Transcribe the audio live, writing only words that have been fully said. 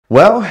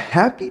Well,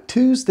 happy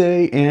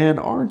Tuesday, and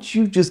aren't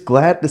you just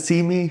glad to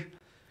see me?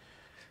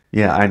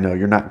 Yeah, I know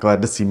you're not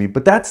glad to see me,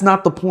 but that's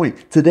not the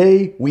point.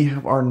 Today, we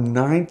have our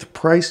 9th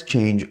price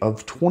change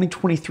of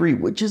 2023,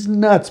 which is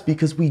nuts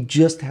because we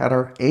just had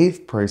our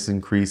 8th price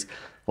increase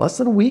less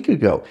than a week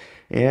ago.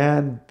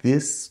 And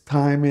this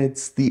time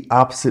it's the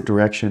opposite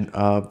direction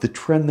of the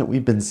trend that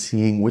we've been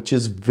seeing, which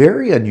is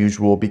very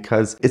unusual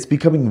because it's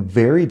becoming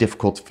very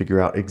difficult to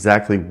figure out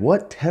exactly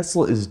what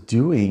Tesla is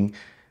doing,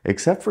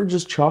 except for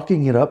just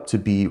chalking it up to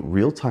be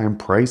real-time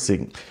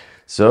pricing.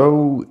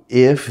 So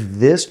if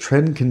this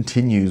trend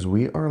continues,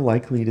 we are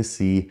likely to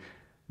see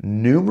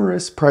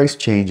numerous price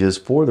changes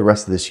for the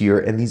rest of this year,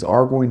 and these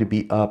are going to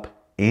be up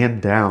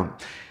and down.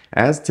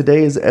 As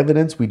today is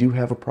evidence, we do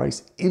have a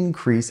price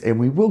increase, and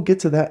we will get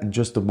to that in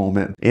just a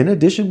moment. In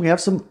addition, we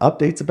have some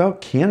updates about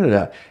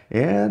Canada,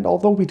 and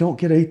although we don't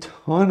get a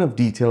ton of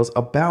details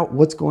about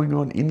what's going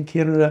on in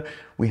Canada,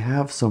 we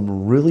have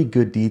some really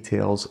good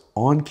details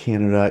on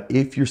Canada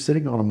if you're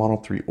sitting on a Model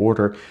 3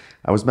 order.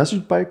 I was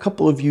messaged by a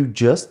couple of you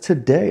just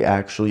today,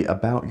 actually,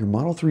 about your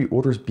Model 3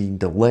 orders being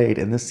delayed,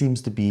 and this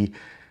seems to be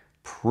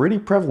pretty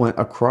prevalent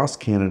across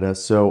Canada,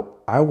 so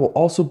I will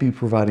also be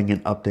providing an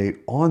update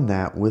on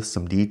that with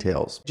some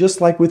details. Just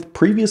like with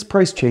previous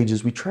price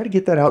changes, we try to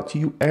get that out to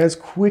you as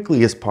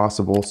quickly as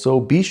possible, so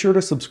be sure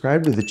to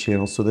subscribe to the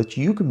channel so that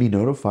you can be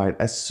notified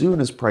as soon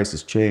as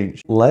prices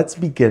change. Let's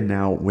begin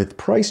now with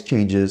price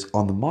changes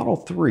on the Model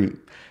 3.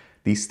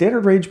 The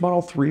standard range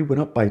Model 3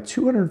 went up by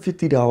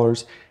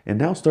 $250 and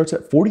now starts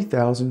at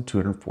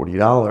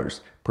 $40,240.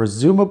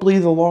 Presumably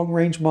the long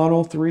range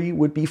Model 3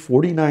 would be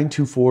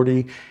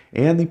 $49,240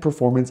 and the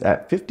performance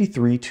at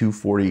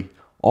 $53,240.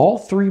 All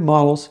three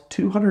models,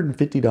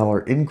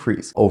 $250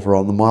 increase. Over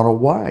on the Model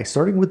Y,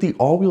 starting with the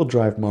all-wheel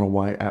drive Model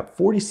Y at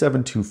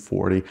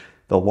 $47,240,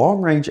 the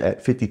long range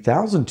at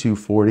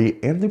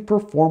 $50,240, and the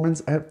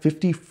performance at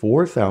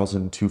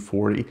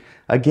 $54,240.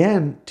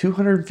 Again,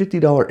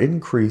 $250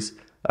 increase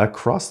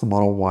across the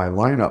Model Y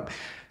lineup.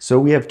 So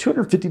we have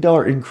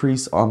 $250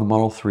 increase on the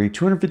Model 3,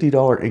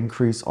 $250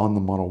 increase on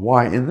the Model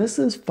Y, and this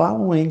is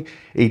following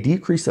a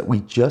decrease that we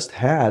just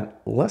had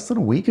less than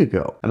a week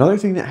ago. Another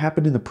thing that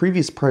happened in the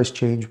previous price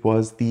change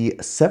was the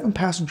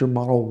 7-passenger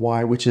Model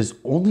Y, which is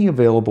only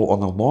available on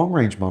the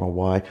long-range Model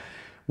Y,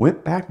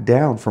 went back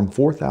down from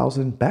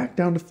 $4,000 back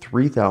down to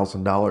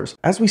 $3,000.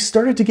 As we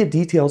started to get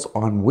details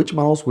on which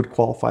models would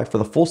qualify for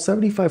the full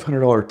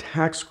 $7,500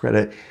 tax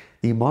credit,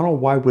 the Model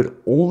Y would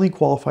only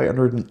qualify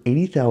under an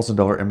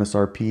 $80,000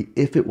 MSRP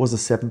if it was a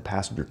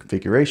 7-passenger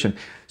configuration.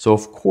 So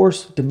of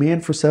course,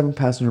 demand for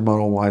 7-passenger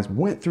Model Ys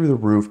went through the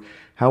roof.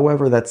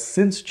 However, that's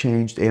since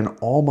changed and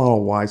all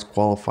Model Ys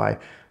qualify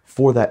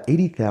for that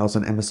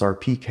 $80,000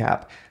 MSRP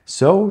cap.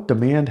 So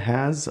demand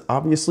has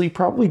obviously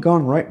probably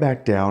gone right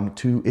back down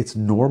to its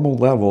normal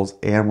levels,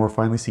 and we're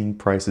finally seeing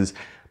prices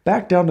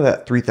back down to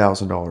that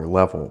 $3,000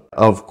 level.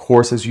 Of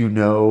course, as you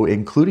know,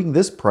 including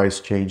this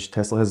price change,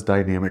 Tesla has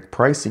dynamic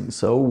pricing.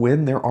 So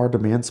when there are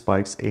demand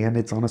spikes and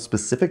it's on a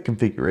specific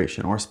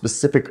configuration or a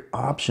specific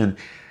option,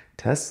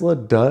 Tesla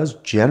does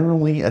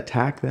generally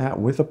attack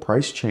that with a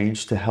price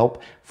change to help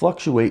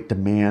fluctuate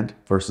demand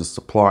versus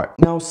supply.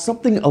 Now,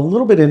 something a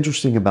little bit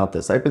interesting about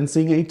this, I've been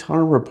seeing a ton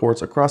of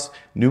reports across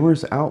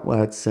numerous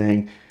outlets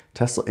saying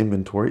Tesla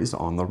inventory is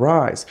on the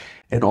rise.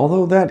 And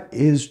although that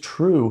is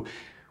true,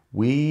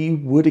 we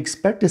would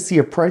expect to see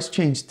a price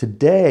change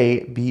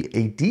today be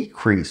a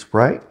decrease,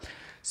 right?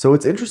 So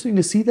it's interesting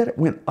to see that it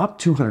went up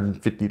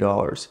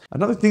 $250.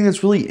 Another thing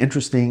that's really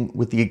interesting,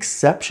 with the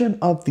exception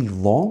of the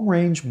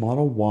long-range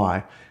Model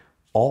Y,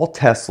 all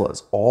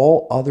Teslas,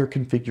 all other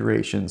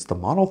configurations, the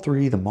Model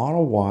 3, the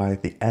Model Y,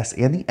 the S,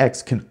 and the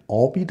X can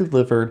all be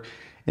delivered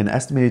in an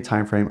estimated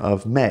time frame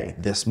of May,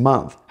 this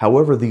month.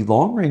 However, the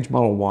long-range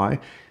Model Y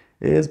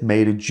is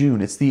May to June.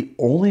 It's the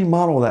only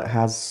model that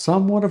has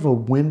somewhat of a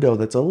window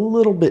that's a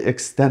little bit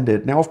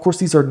extended. Now, of course,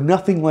 these are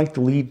nothing like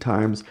the lead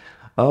times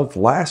of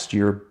last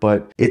year,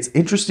 but it's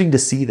interesting to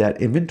see that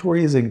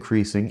inventory is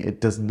increasing. It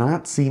does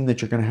not seem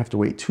that you're going to have to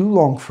wait too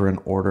long for an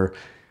order,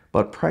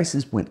 but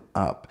prices went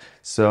up.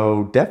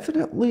 So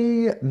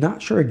definitely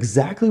not sure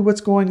exactly what's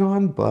going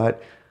on,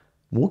 but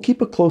we'll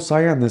keep a close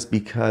eye on this,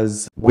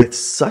 because with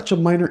such a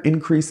minor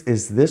increase,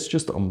 is this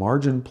just a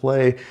margin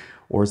play?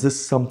 Or is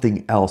this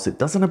something else? It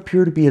doesn't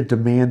appear to be a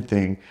demand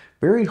thing.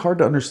 Very hard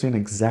to understand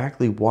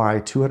exactly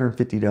why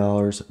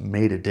 $250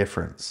 made a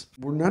difference.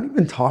 We're not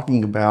even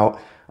talking about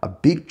a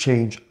big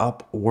change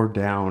up or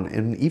down.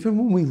 And even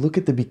when we look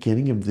at the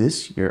beginning of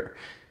this year,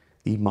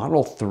 the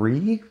Model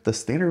 3, the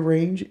standard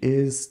range,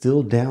 is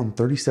still down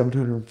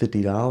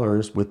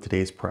 $3,750 with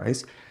today's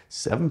price.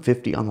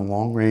 $750 on the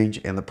long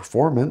range, and the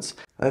performance,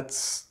 that's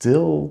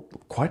still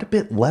quite a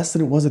bit less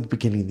than it was at the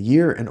beginning of the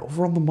year. And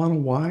over on the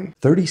Model Y,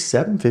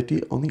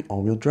 $3,750 on the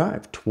all-wheel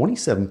drive,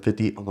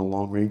 $2,750 on the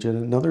long range, and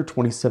another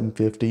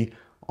 $2,750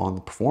 on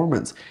the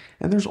performance.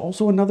 And there's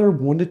also another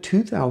 $1,000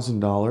 to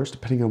 $2,000,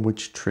 depending on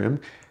which trim,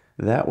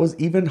 that was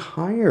even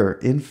higher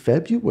in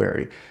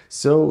February.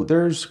 So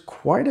there's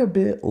quite a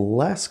bit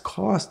less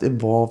cost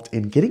involved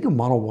in getting a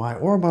Model Y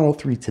or a Model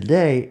 3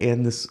 today,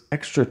 and this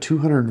extra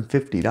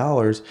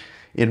 $250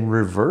 in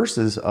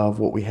reverses of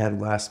what we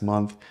had last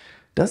month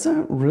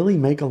doesn't really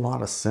make a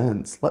lot of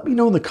sense. Let me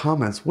know in the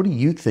comments, what do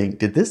you think?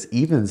 Did this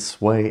even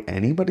sway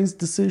anybody's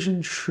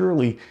decision?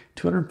 Surely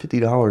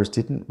 $250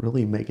 didn't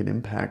really make an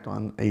impact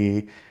on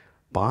a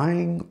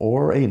buying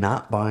or a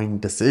not buying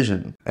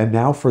decision. And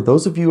now for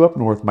those of you up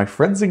north, my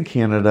friends in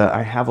Canada,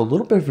 I have a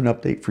little bit of an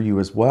update for you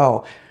as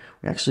well.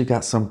 We actually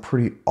got some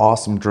pretty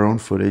awesome drone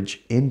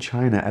footage in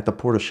China at the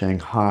port of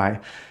Shanghai.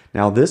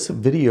 Now this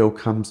video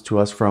comes to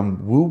us from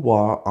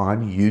Wuwa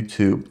on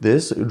YouTube.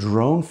 This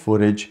drone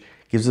footage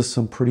gives us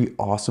some pretty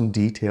awesome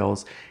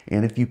details.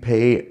 And if you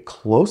pay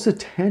close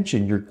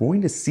attention, you're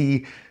going to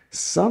see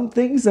some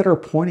things that are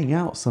pointing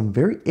out some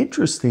very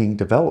interesting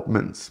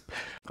developments.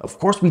 Of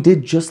course, we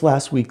did just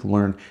last week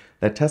learn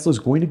that Tesla is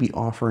going to be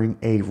offering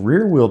a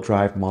rear-wheel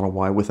drive Model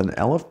Y with an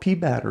LFP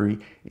battery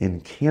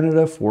in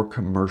Canada for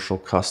commercial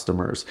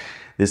customers.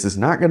 This is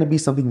not going to be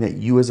something that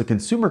you as a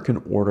consumer can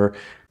order,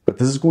 but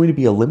this is going to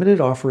be a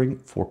limited offering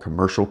for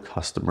commercial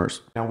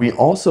customers. Now, we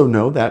also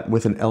know that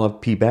with an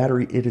LFP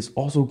battery, it is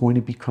also going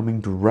to be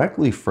coming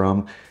directly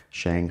from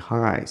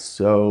Shanghai.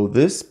 So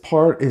this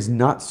part is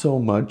not so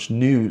much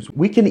news.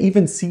 We can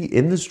even see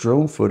in this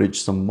drone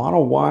footage some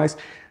Model Ys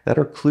that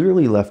are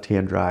clearly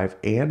left-hand drive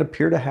and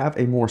appear to have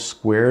a more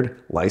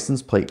squared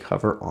license plate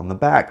cover on the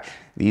back.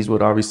 These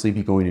would obviously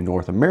be going to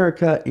North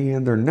America,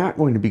 and they're not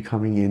going to be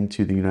coming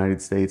into the United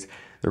States.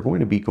 They're going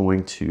to be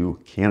going to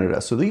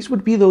Canada. So these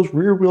would be those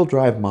rear-wheel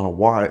drive Model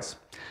Ys.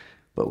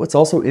 But what's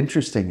also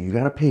interesting, you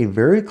got to pay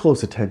very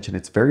close attention.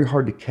 It's very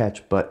hard to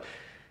catch, but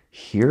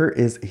here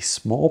is a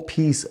small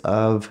piece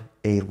of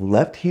a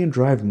left-hand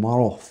drive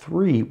Model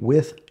 3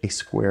 with a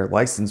square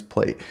license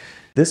plate.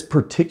 This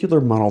particular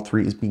Model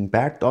 3 is being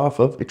backed off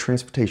of a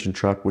transportation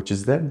truck, which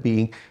is then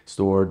being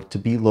stored to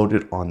be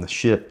loaded on the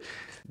ship.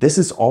 This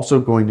is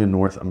also going to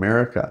North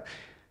America.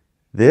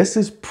 This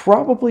is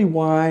probably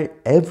why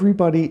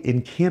everybody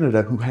in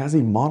Canada who has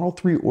a Model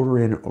 3 order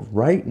in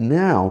right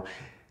now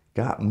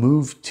got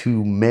moved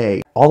to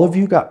May. All of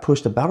you got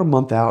pushed about a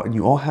month out, and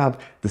you all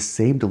have the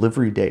same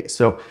delivery date.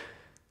 So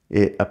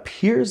it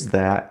appears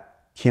that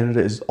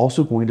Canada is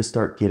also going to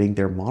start getting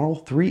their Model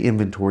 3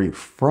 inventory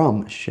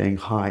from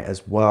Shanghai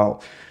as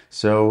well.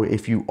 So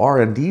if you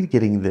are indeed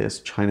getting this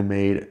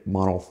China-made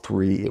Model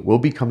 3, it will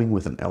be coming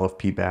with an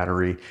LFP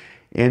battery,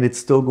 and it's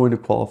still going to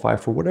qualify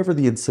for whatever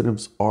the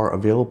incentives are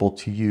available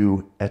to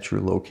you at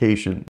your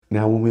location.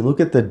 Now, when we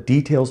look at the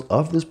details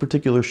of this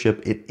particular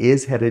ship, it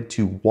is headed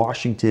to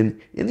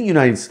Washington in the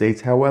United States.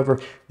 However,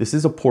 this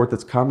is a port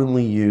that's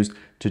commonly used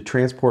to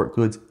transport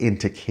goods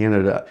into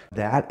Canada.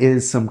 That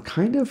is some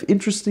kind of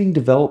interesting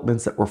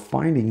developments that we're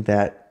finding,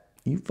 that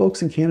you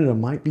folks in Canada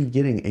might be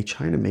getting a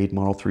China-made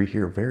Model 3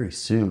 here very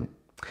soon.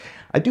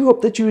 I do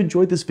hope that you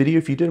enjoyed this video.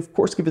 If you did, of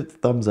course, give it a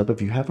thumbs up.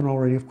 If you haven't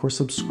already, of course,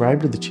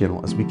 subscribe to the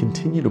channel as we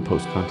continue to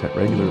post content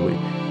regularly.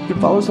 You can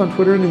follow us on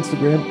Twitter and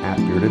Instagram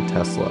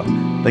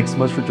 @BeardedTesla. Thanks so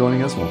much for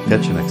joining us, and we'll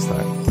catch you next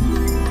time.